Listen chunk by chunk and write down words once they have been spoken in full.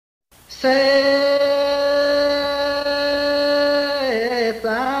sẽ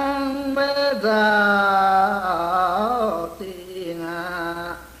sang bây giờ tình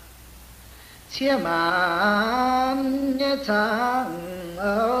chia màn nhé chẳng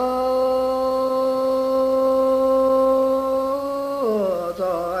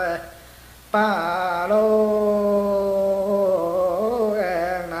rồi ba lô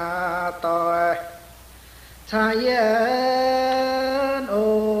em na tôi cha yên ô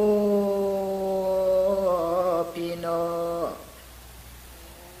pino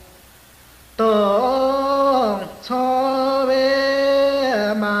tổng cho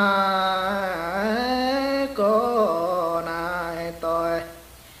về mà có này tôi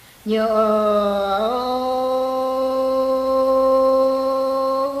nhớ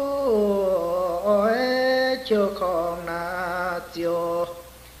chưa còn là chiều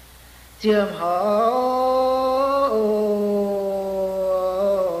chiêm họ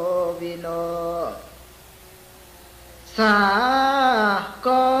vì nó xa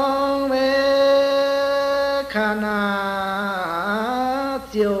con về khả năng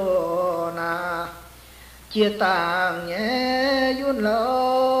chiều na chia tàng nhé yun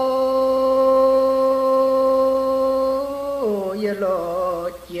lâu ye lo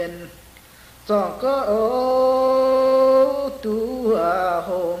chiên chọn có ô tu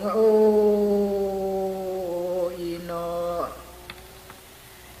hồng ô ino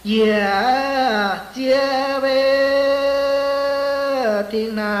yeah chia về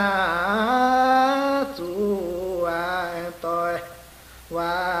tiếng na chú ai tôi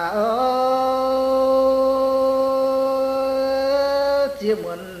và chia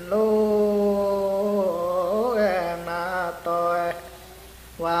muốn lô em na tôi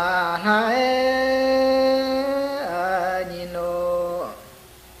và hai nhìn nô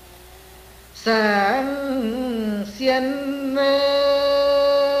sáng xiên về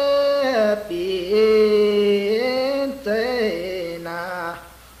biển tây na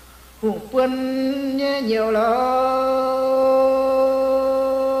hùng quân nhé nhiều lâu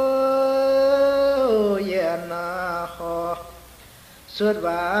yên họ suốt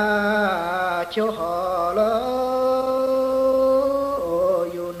và cho họ lâu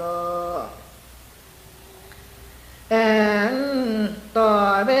Aengh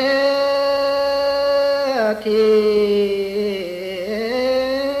Doih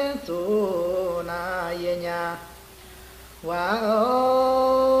Traditional và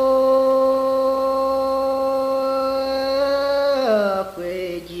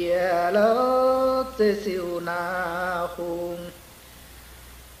quê gia lâu tê siêu na hùng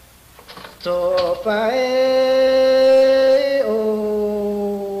cho phải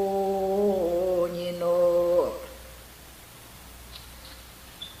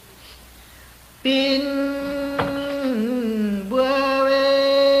pin bữa về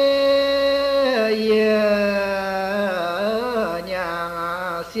nhà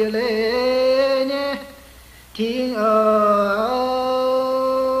xưa lê nhé thiên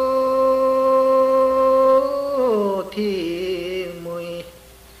thiên mùi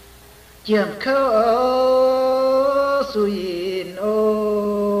chiếm khâu suyin ô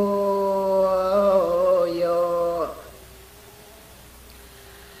yo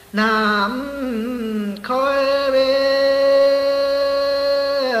nam khói về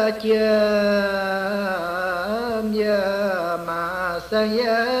chiêm nhớ mà sang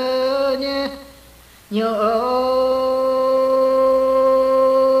nhớ nhé nhớ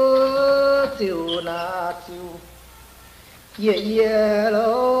chiều na chiều ye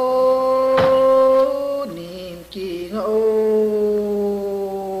lâu niềm kỳ ngô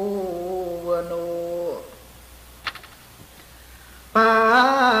nô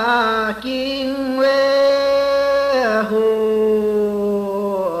ba kinh về hồn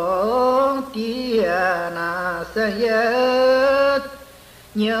tia na sang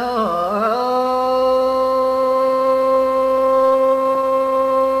nhớ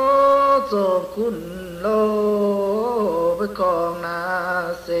cho kun lô với con na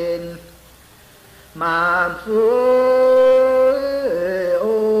sen màn phơi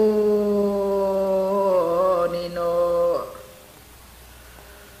ô nino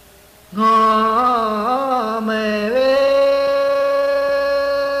ngõ mẹ về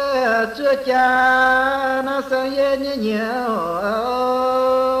chưa cha nó sang yên nhớ nhiều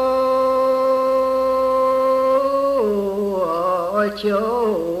ôi chiều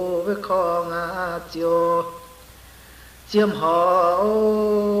với con chiều chiêm họ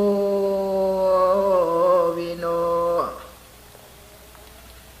vì nó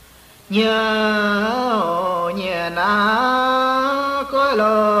nhớ nhẹ na có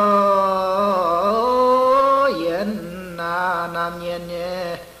lo yên na nam nhiên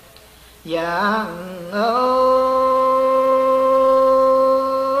nhé Yang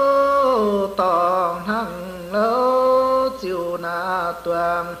tòng hằng lâu chiều na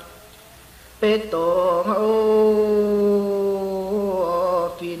toàn bê tổ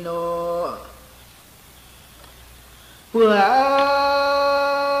phi nô bữa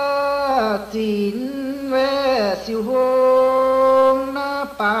chín về siêu hôn na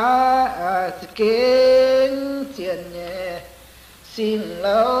ba kiến tiền nhẹ xin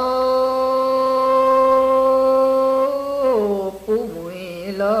lâu bù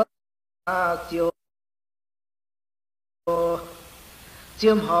mùi lâu chiều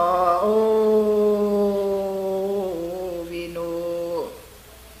chiêm họ vì nụ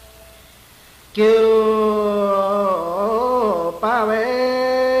kêu ba bé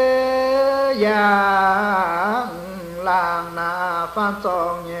giang làng na phan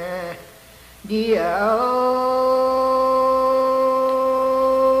tròn nhẹ đi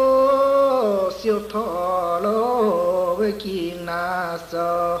siêu thọ lô với kiên na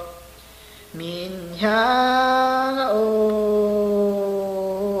so mienh hang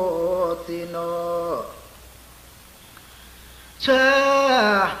tino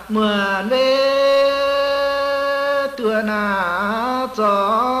cha mượn về tua na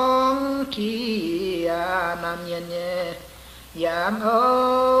trong khi nam nhân nhẹ yam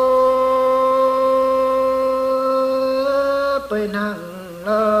bên hằng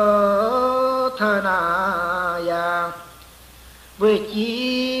thà na yang với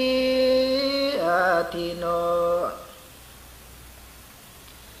chi thì nó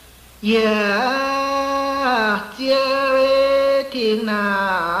chia thiên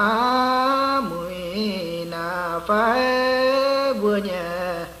na mùi na phải vừa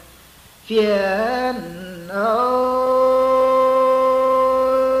nhà phiền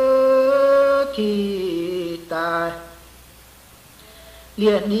thì tài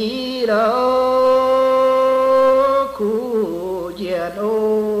liền đi đâu khu diện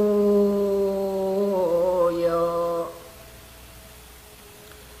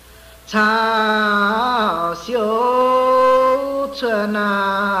cha siêu chân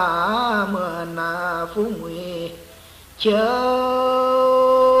na mượn na phú mùi chớ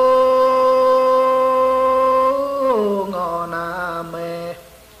ngò na mẹ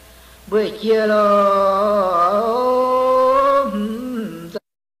bơi chia lo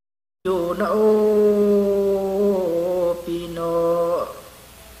dù nấu pino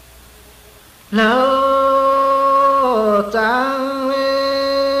lâu trắng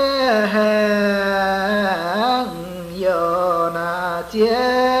chia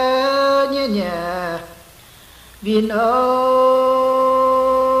nhẹ nhẹ vin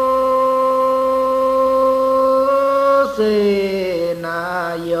se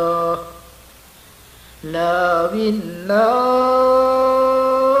na yo la vin la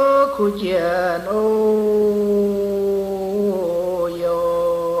khu chiến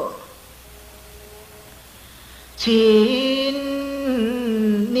yo chín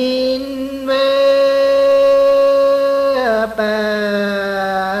nín về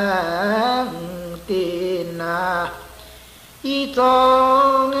y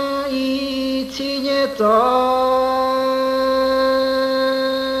trong y chi nhé trong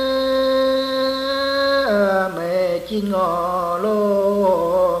mẹ chi ngọ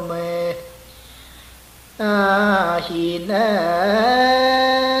lô mẹ hin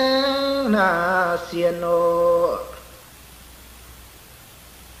na xiên ô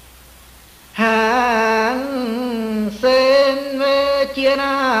hàng sen về chia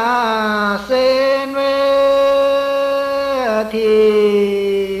na sen về thiên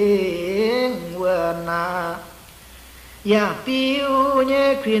vườn na yang piu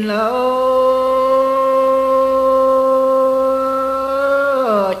nhé khuyên lâu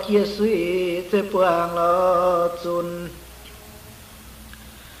chia suy tới quang lo chun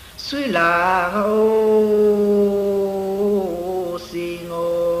suy làng xì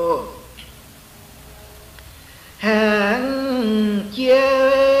ngô hàng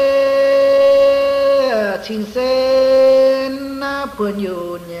chia chính sen na buồn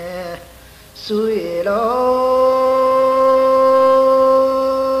nhiều nhẹ suy lo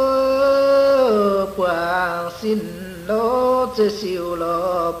quang xin lo chế siêu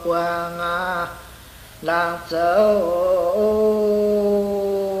lo quang làng châu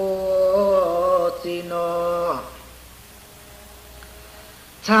tino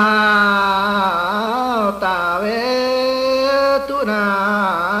chào ta về tu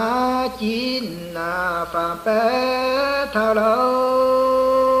na chín na Faamh Baeqv lâu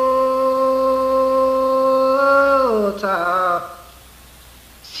chào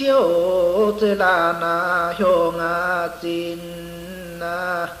siêu chế là na hiong chín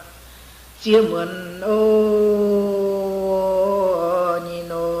na chia mượn ô nhìn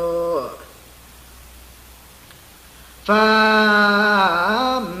ô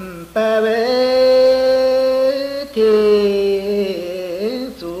Faamh Baeqv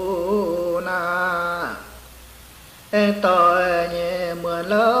thiên chủ na Aengh Doih nhẹ mượn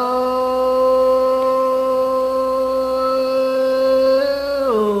lâu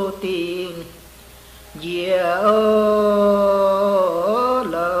tiền diệu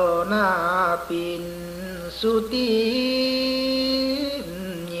lâu na pin su tin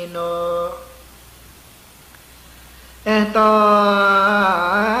nhìn ô Aengh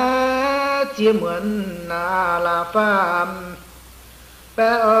Doih chia mượn na là Faamh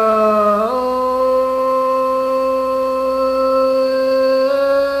Baeqv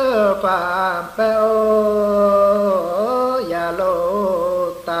Faamh Baeqv ya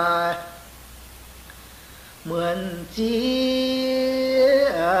lô tai mượn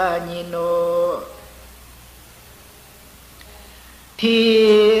chia nhìn ô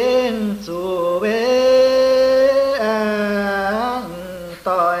thiên chủ bế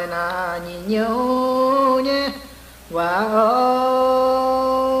Doih na nhìn nhau nhé và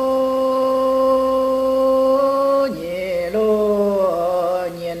nhẹ lô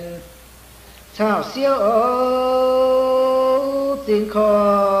nhìn sao siêu tình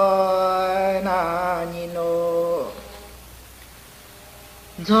khói na nhìn ô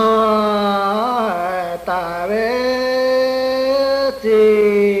rồi ta về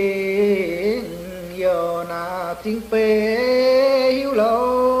tình yêu na tình bế hiếu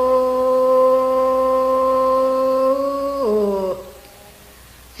lâu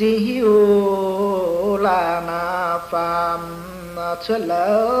tình hiếu là na Faamh xuất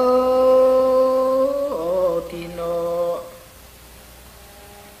lâu thì nô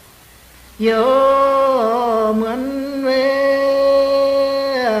yêu mượn về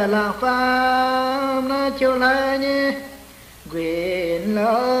là Faamh na chiều lại nhé quyền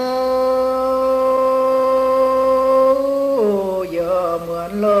lâu yêu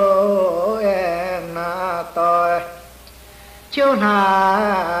mượn lô em na Doih chiều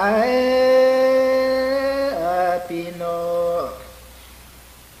lại pino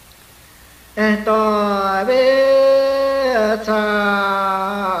Aengh Doih về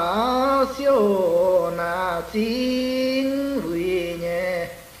sao siêu na chính vì nhé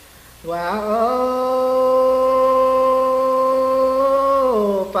và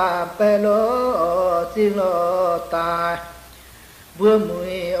Faamh Baeqv chính lô tai vừa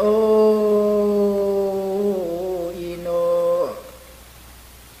mùi ô ino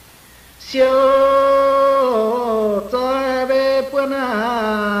siêu Doih về bữa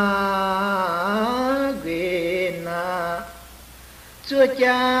quyền chúa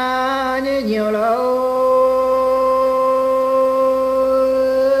cha như nhiều lâu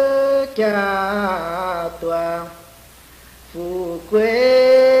cha toàn phù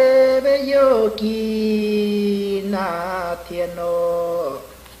quê với vô kỳ na thiên ô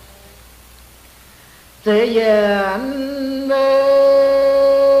thế gian về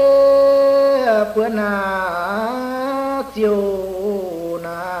bữa chiều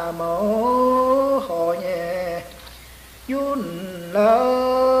na mẫu họ nhẹ yun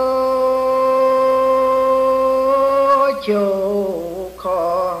lâu chiều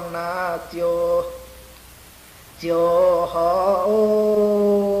con na chiều chiều họ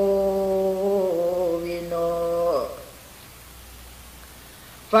vino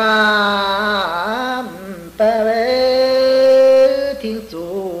Faamh Baeqv thiên chủ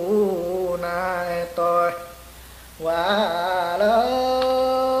na Doih và lâu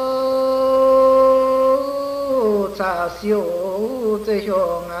sao siêu最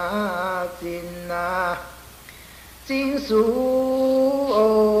凶啊金啊金属哦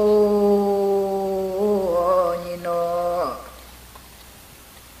你喏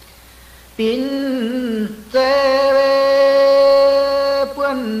宾在本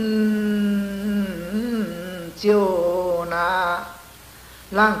就那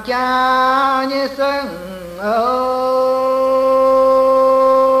让家你生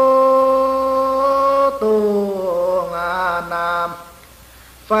东啊南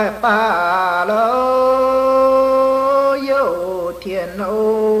phải ba lâu yêu thiên ô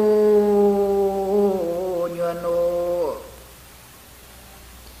nhuận ô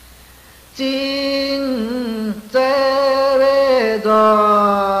chính chế về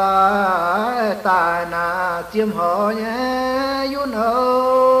rồi tại na chiếm họ nhé yun ô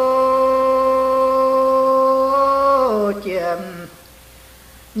chiếm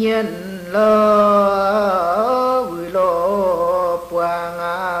nhiên lơ vui lô quang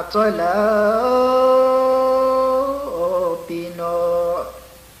trôi lơ pino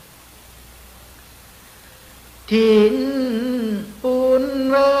thiên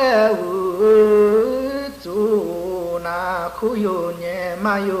bún ve chu na khu yu nhẹ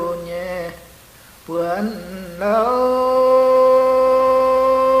ma yu nhẹ vườn lâu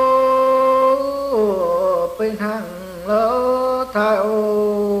bên hàng lâu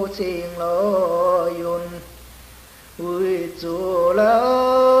thao xin lo yun ui chu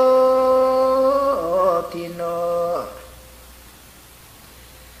lâu thì nó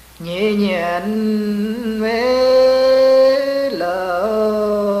nhẹ nhàng về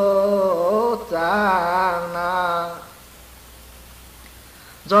lâu giang na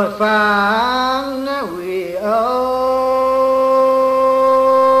rồi phang vì âu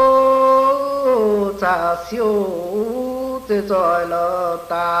cha siêu từ rồi lo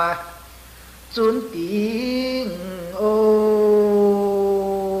ta chun tiếng ô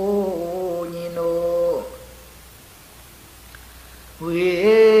nhìn ô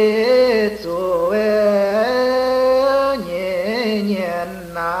vì chỗ nhẹ nhàng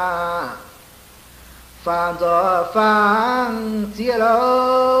na phang gió phang chia lâu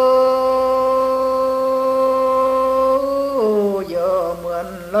giờ mượn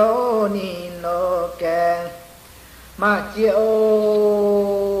lâu nhìn nó kèn mà chiều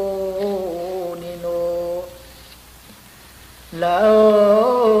nhìn nó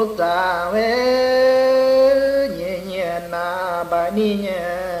lâu ta về nhẹ nhẹ na bài ni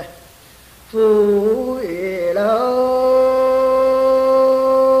nhẹ phú lâu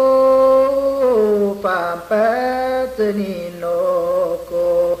Faamh Baeqv ni no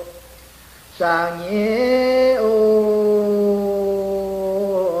ko sang ye o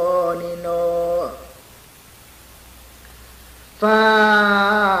ni no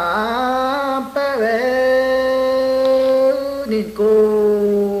Faamh Baeqv ni ko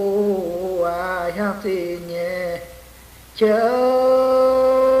a ha ti nhẹ chớ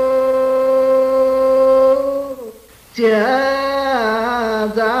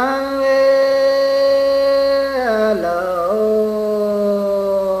giang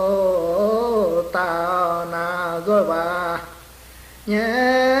rồi bà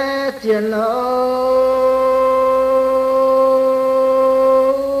nhé tiền lâu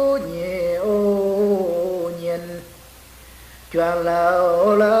nhiều nhìn chuyện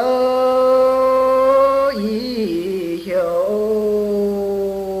lâu lâu ý hiểu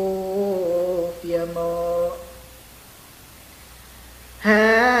phía mô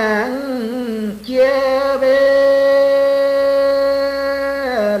hàng chia bên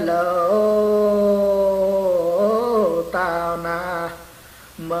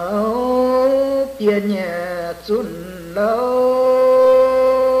mẫu tiền nhà chun lâu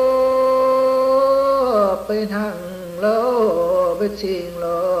bên hàng lâu bên xin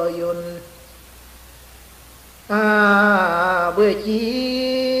lo yun bữa chi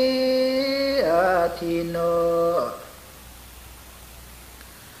thì nó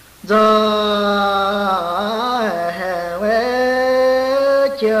do hè về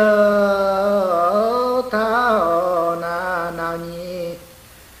chờ thao na nào nhỉ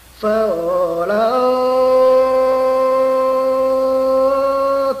phở lâu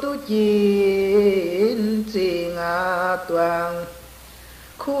tu chín xin toàn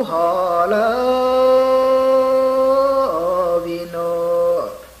khu họ lâu vì nó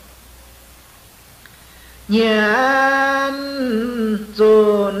nhàn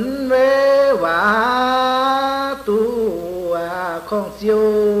dồn về và tu không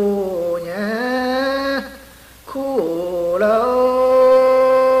siêu nhé khu lâu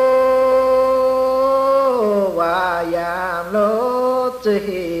yam lo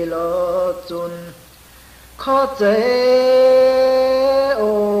chế lo chun khó chế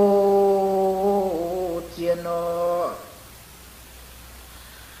ô chiên nó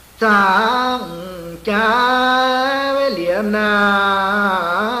chẳng trái với liệm na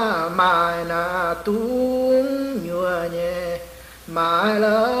mai na tung nhựa nhẹ mai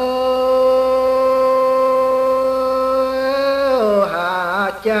lâu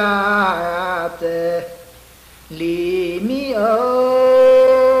hạ cha tê lì mi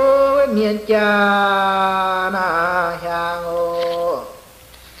ơi miền cha na hàng ô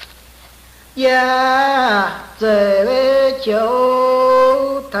ya trời về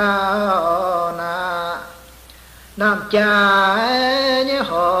châu thao na nam cha nhớ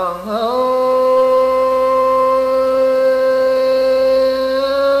hòn ô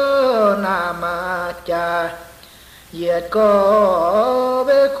nam cha Việt có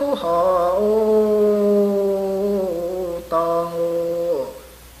về khu họ tòng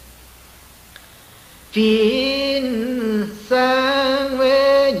phiên sang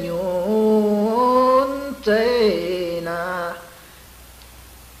về nhún chế na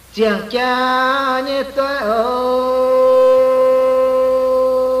Chàng cha như tôi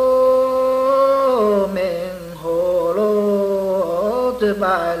mình hồ lô từ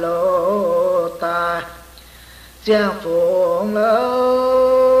bài lô ta chàng phụng lô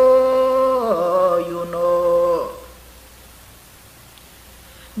yu nô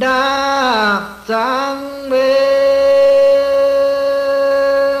đa sang mê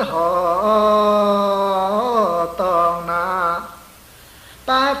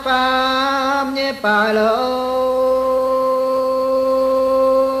Faamh nhé bài lô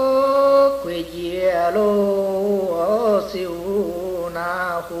quê dìa lô siêu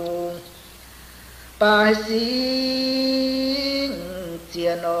na hùng bài xin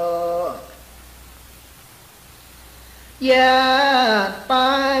tiền ô ya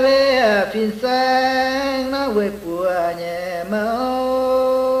bài về phiên sáng nó về của nhẹ mẫu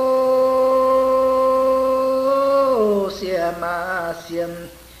xìa mà xiêm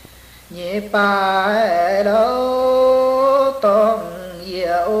nhẹ bài đâu tông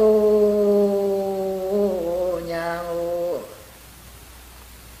yêu nhà ô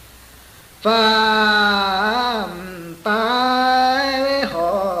Faamh Baeqv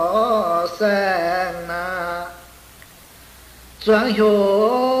họ sang na doãn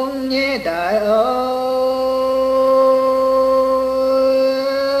hướng nhé đại ơi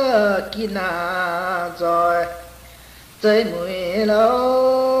kỹ na rồi tới mùi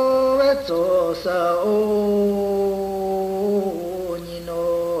lâu với chỗ sâu nhìn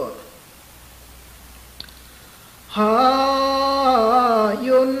ô họ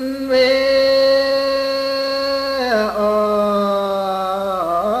yun về ơn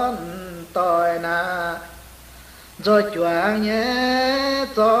tội na rồi choáng nhé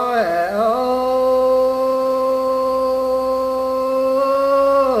rồi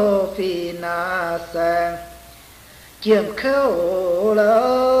phi na sang kiếm khâu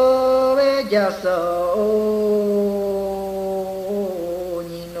lỡ với gia sâu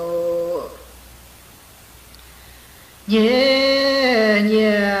nhìn ô nhẹ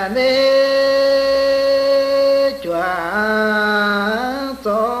nhẹ nê choáng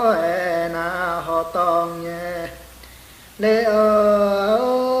cho na họ tòng nhẹ lê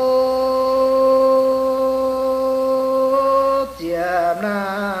chiếm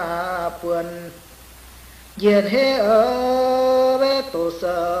na buồn diện hệ ở với tổ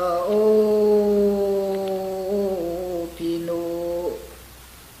sở pino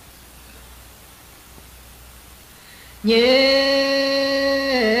nhẹ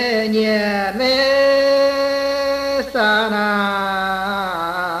nhẹ mê sa na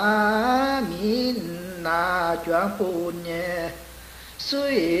min na choáng phun nhẹ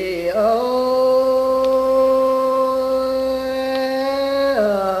suy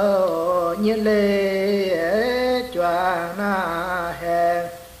nhiên lệ choáng na hèn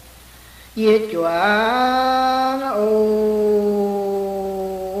ye choáng ô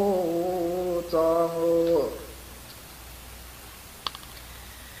chong ô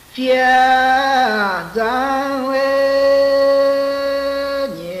phía giang lê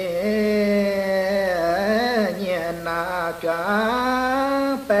nhẹ nhẹ na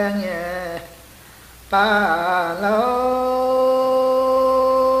choáng bèn nhẹ ba lâu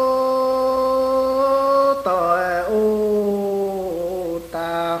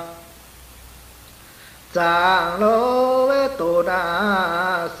giang lô với tổ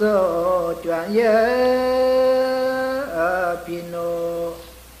đà sơ choáng yế pino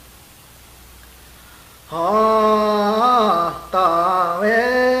họ tỏ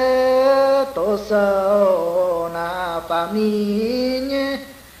với tổ sơ na Faamh mienh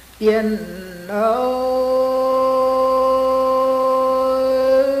yên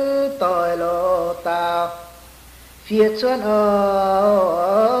tội lô tao phía xuân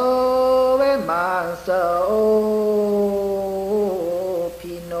với màn sâu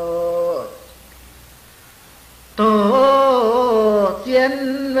pino tổ tiên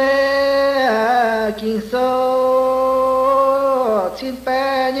về kinh sâu xin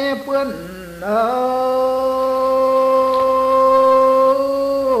pe nhé buồn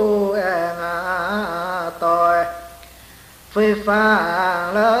tội phê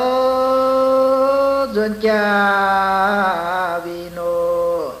phàng lỡ dân cha vì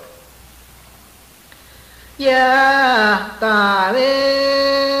nô ya ta về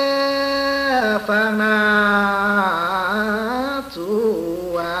phàng na chú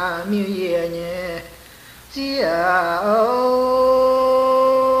miêu ye nhé chia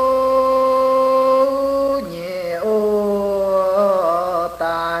nhẹ ô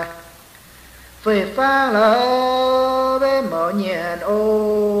tài phê phàng lỡ với mở nhện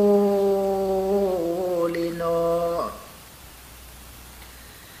ô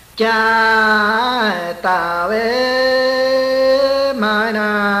cha ta về mai na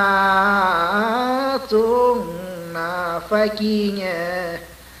xuống na phải kia nhẹ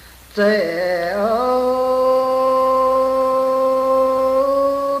dễ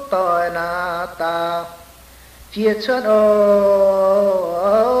tội na ta phía trước ô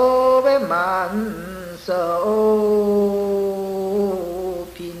với màn sợ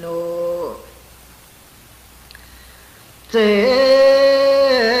pino dễ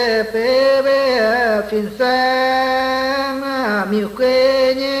bê bê phiền sáng miêu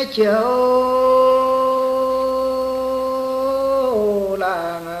quê nhé chiều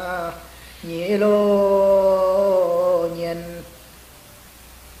làng nhị lô nhìn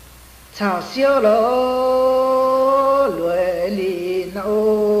chào siêu lô lưỡi lì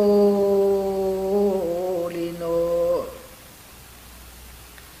nô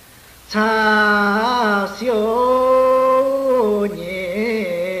chào siêu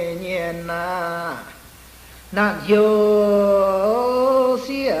nạn hiếu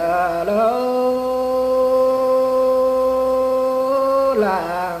xìa lâu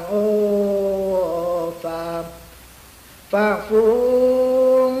làng ô phàm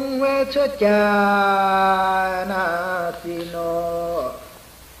phung với chúa cha na xin nô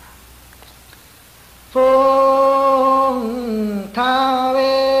phong tha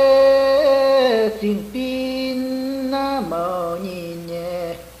về xin pin na mờ nhìn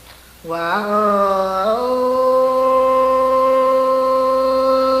nhẹ wow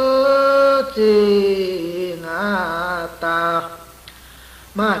ta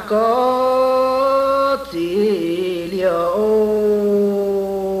mà có chỉ liệu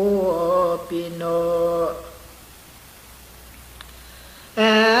pino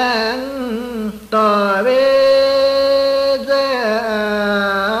anh tỏ về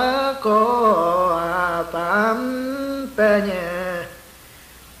ra có Faamh Baeqv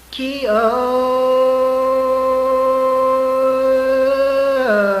khi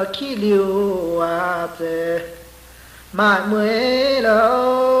khi liều mãi mới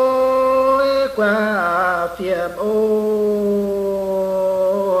lâu qua phiền ô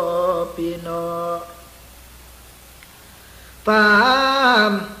pino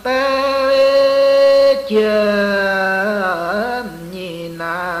Faamh Baeqv nhìn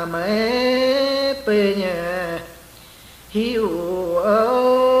na mấy bê nhẹ hiểu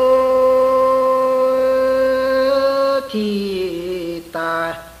thì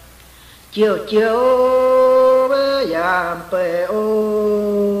ta chiều chiều yam pe o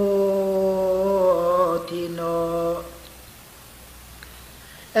tino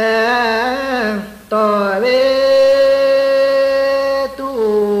Aengh Doih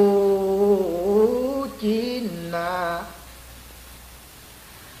Traditional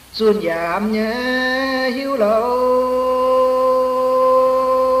xuân giảm nhé hiếu lâu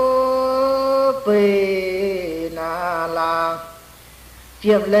về na làng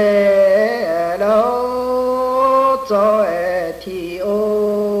phiền lệ lâu cho thì ô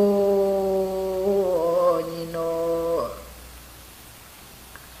nhìn nô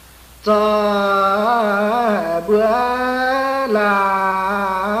cho bữa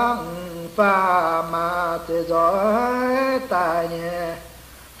làng pha mà tự gió tại nhẹ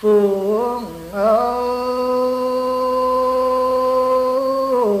phung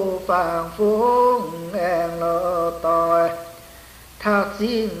phàng phung em lo tỏi thác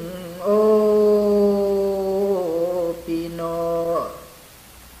xin ô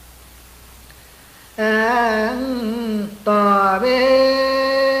Aengh Doih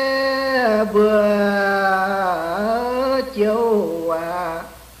bữa chiều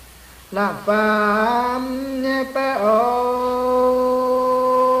làm Faamh Baeqv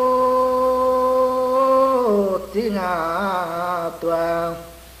tiếng toàn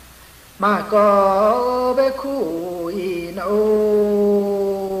mà có bé khu in ô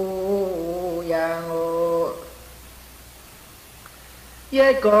yang ô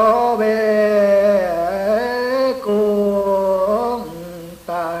ye có bé con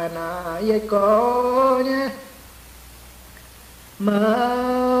ta na ye có nhé mơ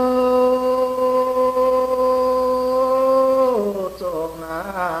trong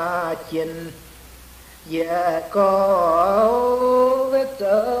chân ye có vết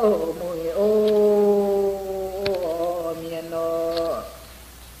dấu mùi ô miền nọ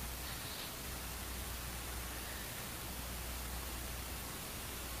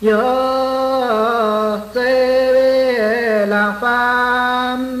nhớ thế làng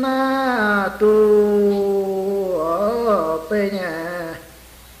Faamh tu về nhà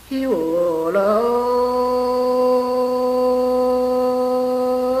hiu lâu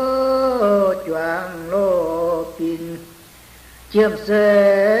choàng lô pin chiêm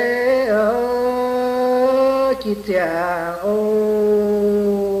xe chi chàng ô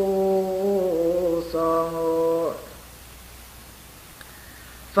song ô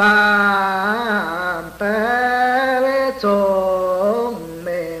Faamh Baeqv chong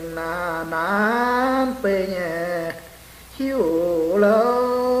mienh na nam pe nhẹ hiu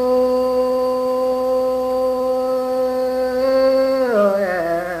lâu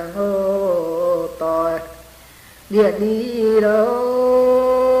Aengh Doih Liệt đi đâu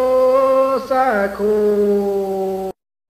xa khu